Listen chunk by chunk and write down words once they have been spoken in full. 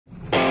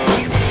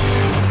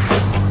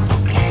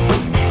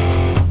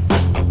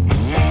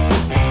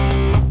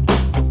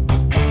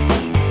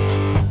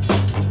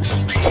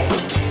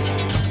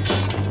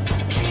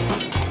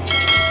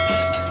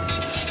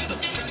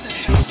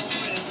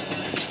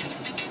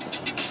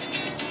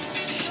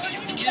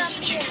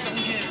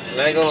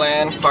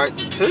Legoland Part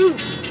 2.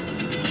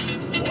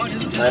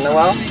 Right,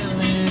 Noel?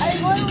 I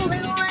go to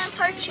Legoland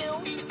Part 2.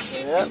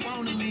 Yep.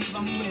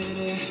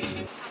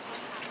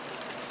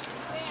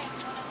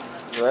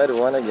 Red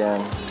one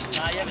again.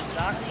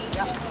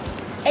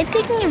 I'm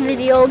taking a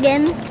video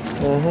again.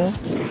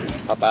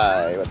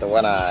 Popeye with the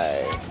one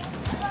eye.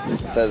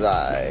 Says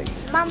I.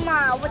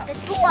 Mama with the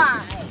two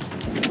eyes.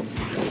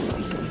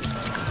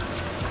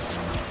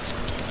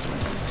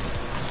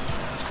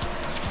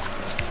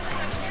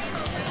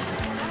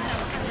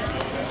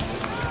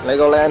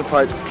 Legoland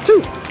Part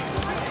 2.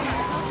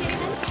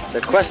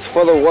 The quest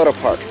for the water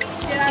park.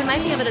 You might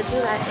be able to do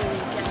that and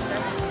get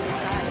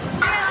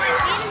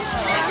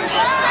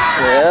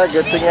Yeah,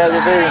 good thing you have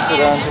your bathing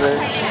suit on today.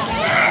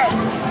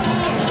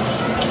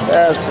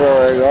 That's where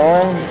we're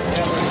going.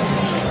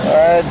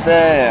 Right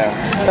there.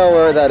 I know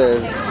where that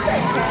is.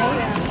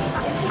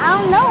 I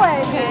don't know where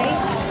it is.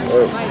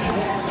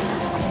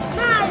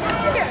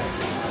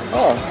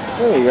 Oh,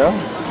 there you go.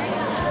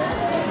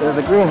 There's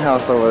the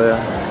greenhouse over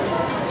there.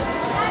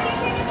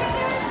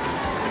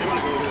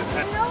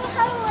 I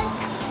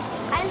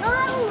know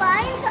how the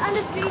lines on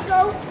the tree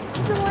go.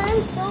 The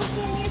lines don't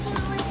get near the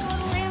lines go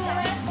the lane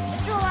where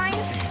the lines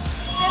just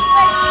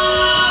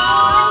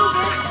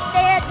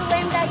stay at the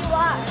lane that you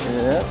are.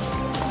 Yeah.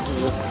 This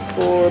is a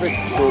Ford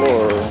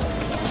Explorer.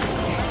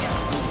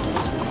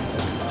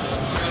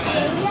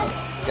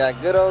 Got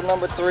good old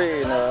number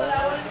 3 now.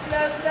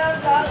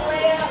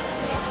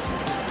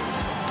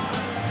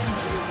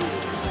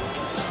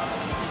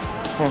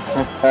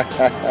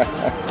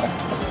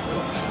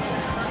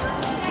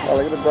 Oh,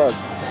 look at the dog.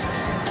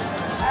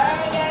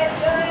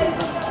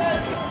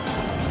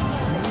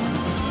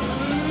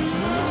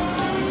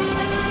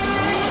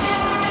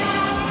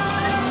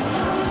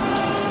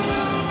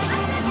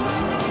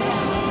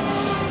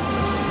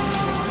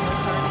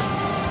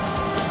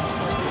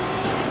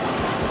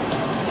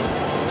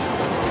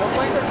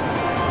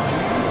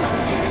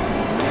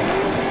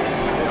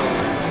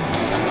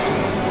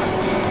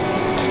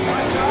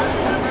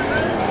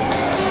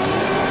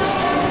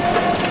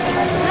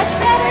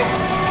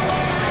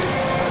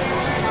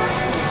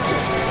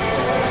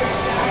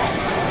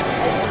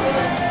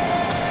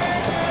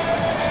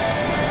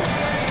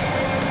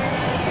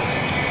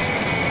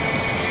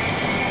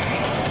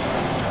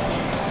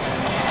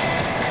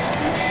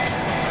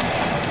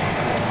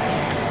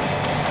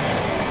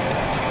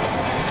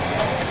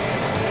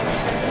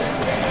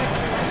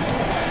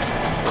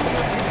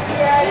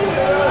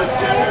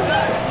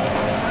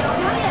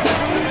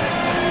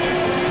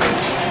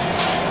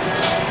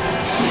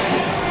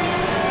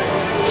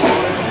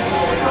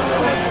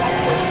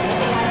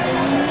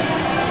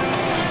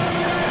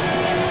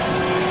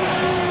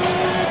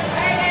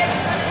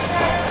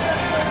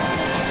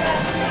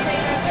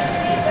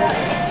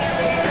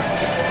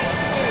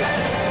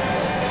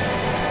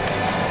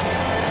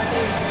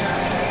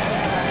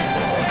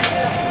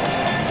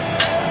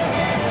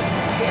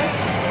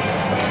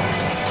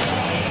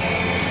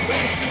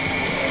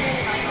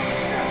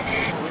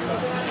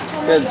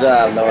 Good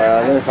job,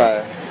 Noel. Give me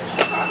 5.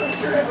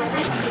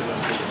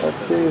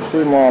 Let's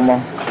see Mama.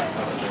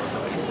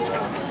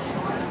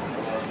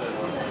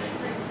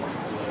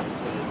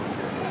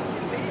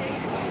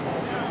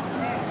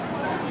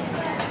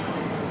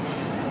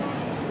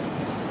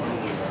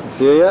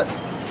 See her yet?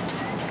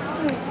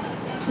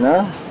 No?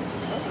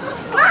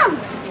 Mom!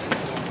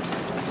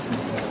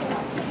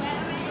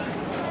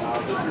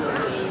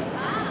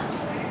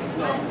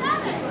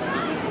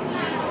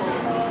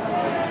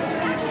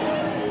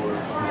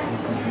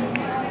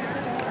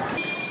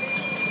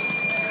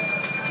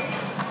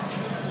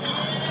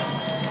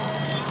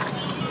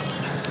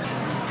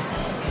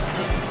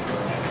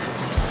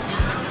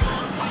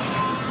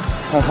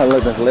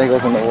 Look, there's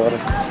Legos in the water.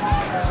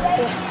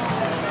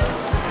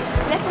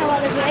 That's not what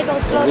there's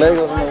Legos. There's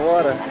Legos in the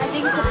water. And I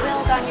think you could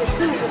build on your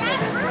tube with it.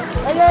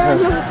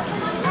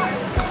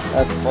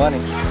 That's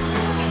funny.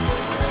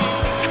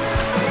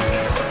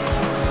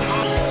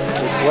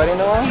 You sweating,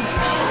 Noel?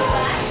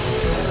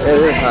 It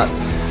is hot.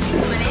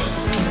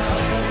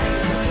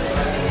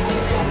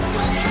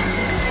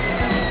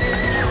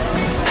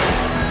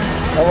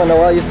 I wonder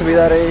why I used to be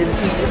that age.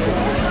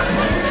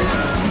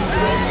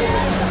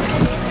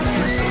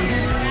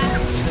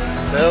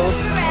 Build a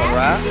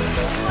raft.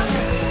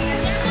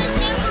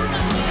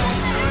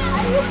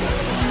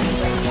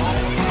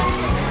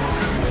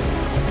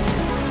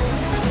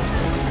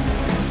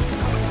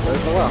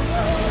 Where's Noel?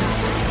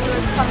 He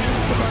was coming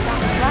to go down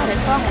the slide. I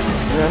saw him.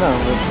 Yeah, no,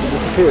 it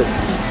disappeared.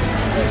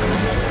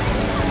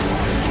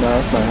 No,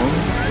 it's not him.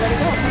 Where'd he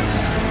go?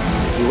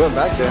 He went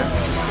back there.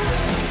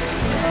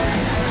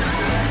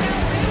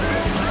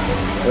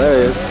 There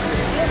he is.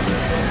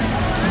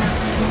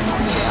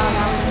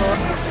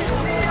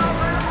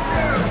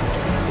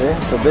 See?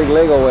 It's a big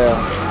Lego whale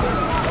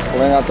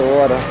pulling out the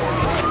water.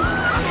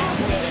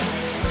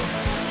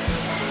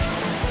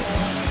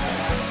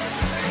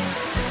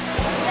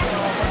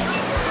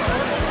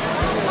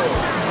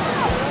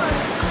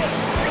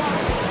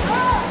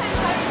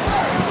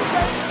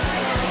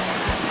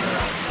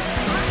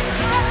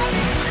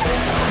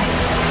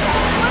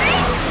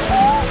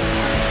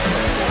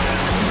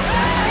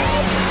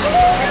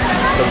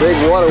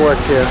 big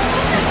waterworks here.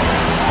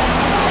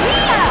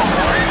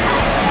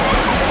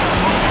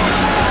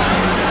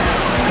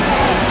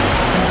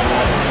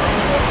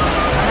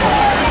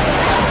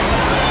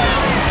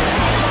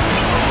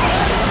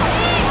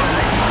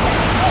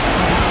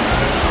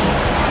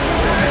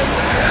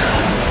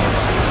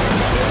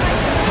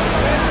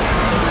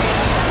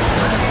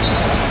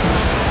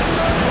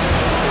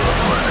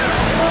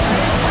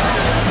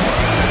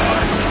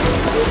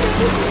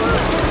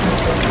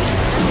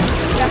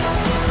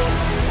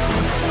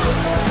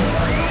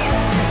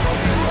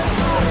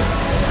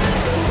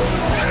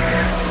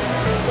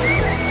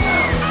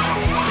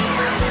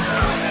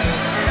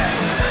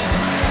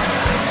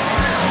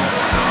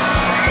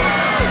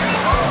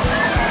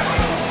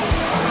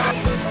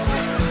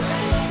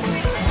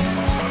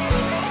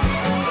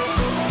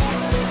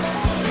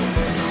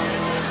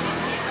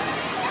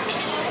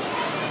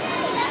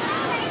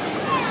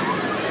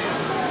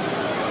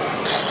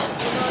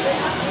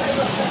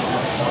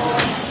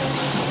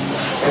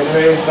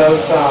 Raise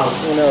those songs.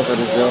 Who knows what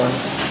he's doing?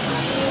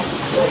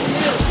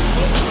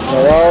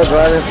 Noel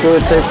driving school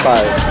at take 5.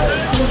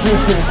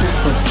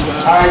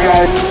 Alright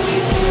guys.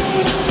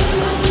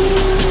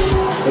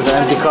 There's an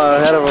empty car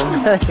ahead of him.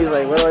 He's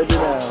like, what do I do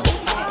now?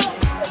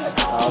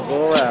 I'll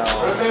go around.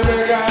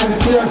 Remember guys,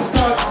 if you're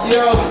stuck,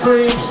 yell,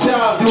 scream,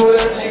 shout, do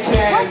whatever you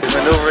can. He's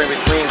maneuvering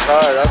between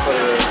cars, that's what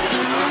it is.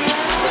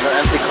 There's an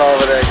empty car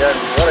over there again.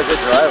 What a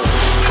good driver.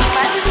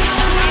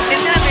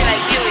 It's gonna be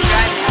like you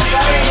driving.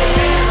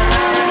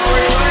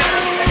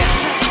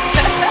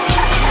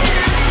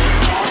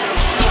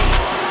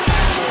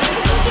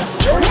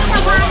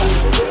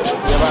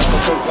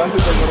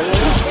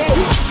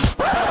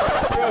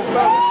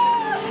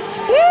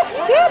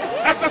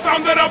 That's the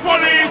sound of the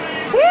police.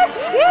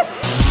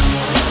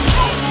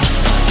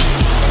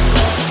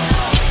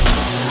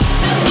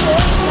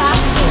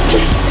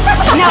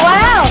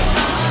 Noel!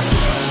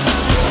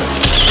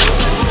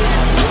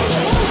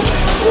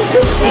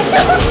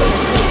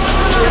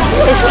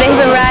 His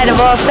favorite ride of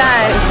all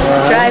time,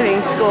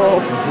 driving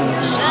school.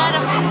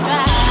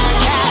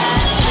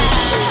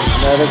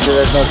 No,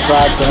 there's no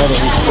tracks or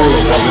anything. He's free.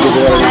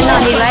 I know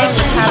he likes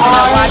having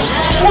to watch.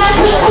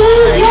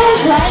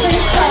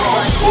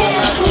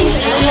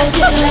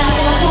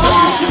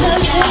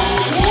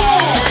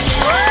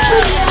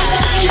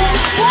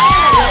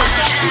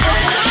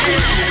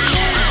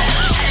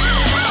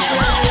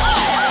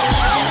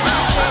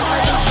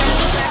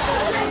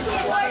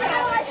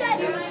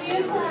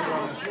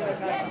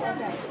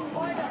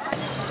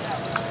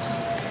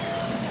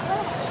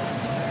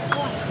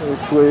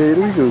 Which way do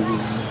we go?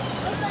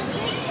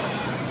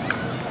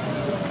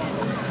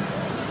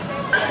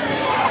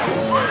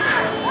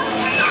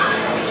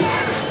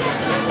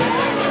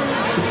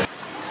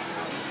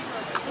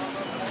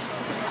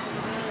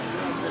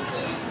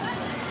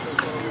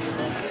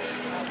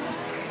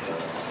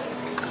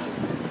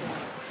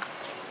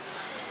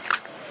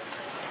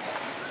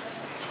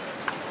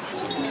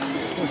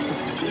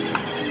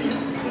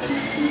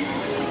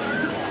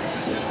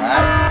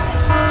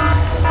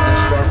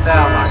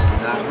 Down like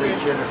you're not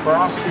reaching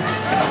across.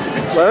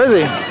 Where is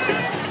he?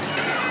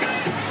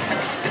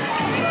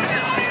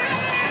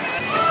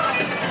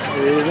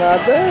 He's not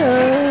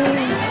there.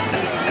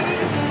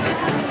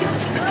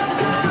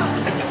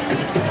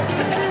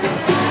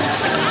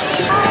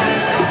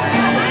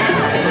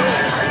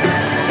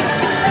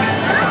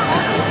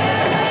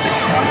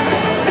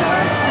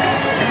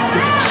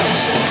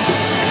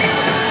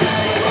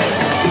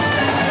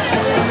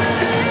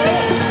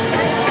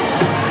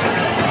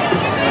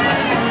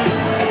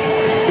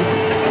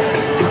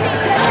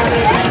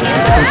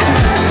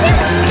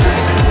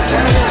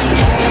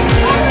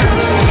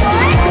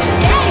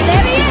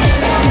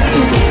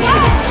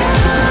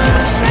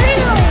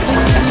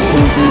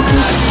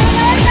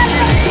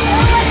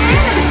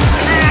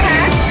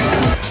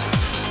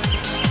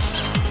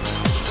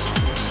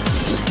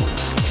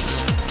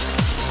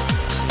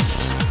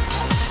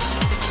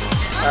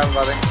 I'm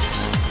loving.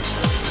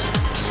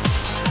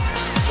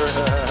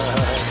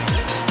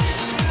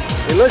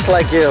 He looks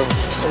like you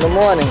in the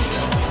morning.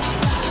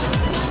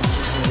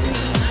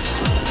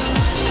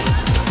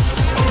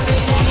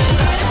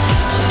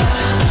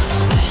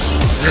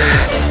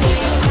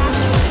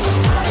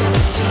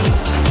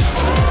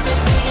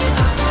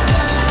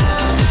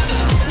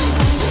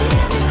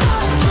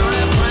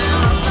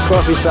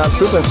 Coffee shop,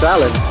 soup and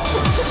salad.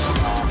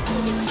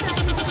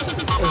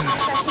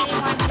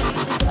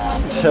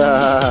 A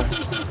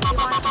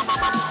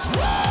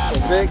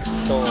big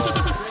store.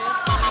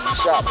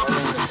 Shop.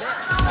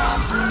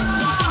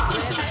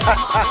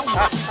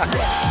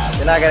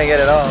 You're not gonna get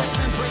it all.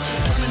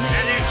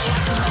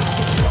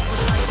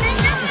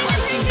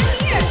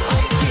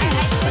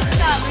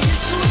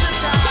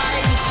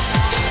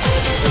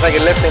 It's like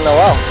you're lifting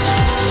Noel.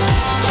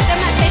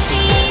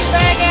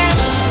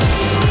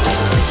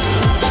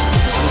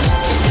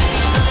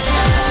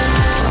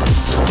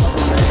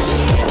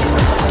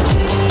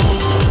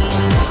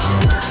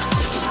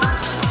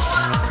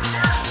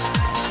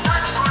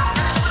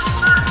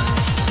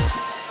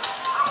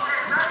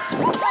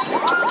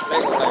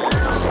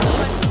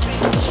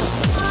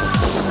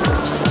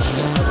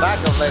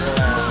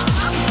 Legoland.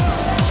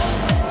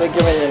 Take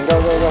your minion.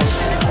 Go, go, go.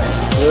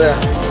 Yeah.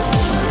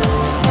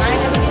 Bye,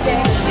 have a good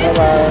day.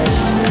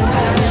 Bye-bye.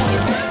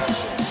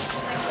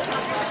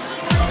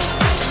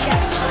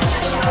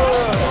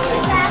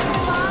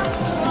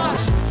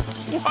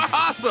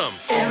 Awesome!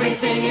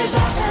 Everything is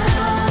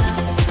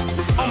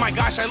awesome. Oh my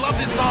gosh, I love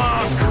this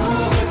song.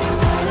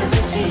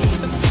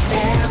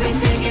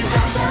 Everything is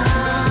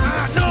awesome.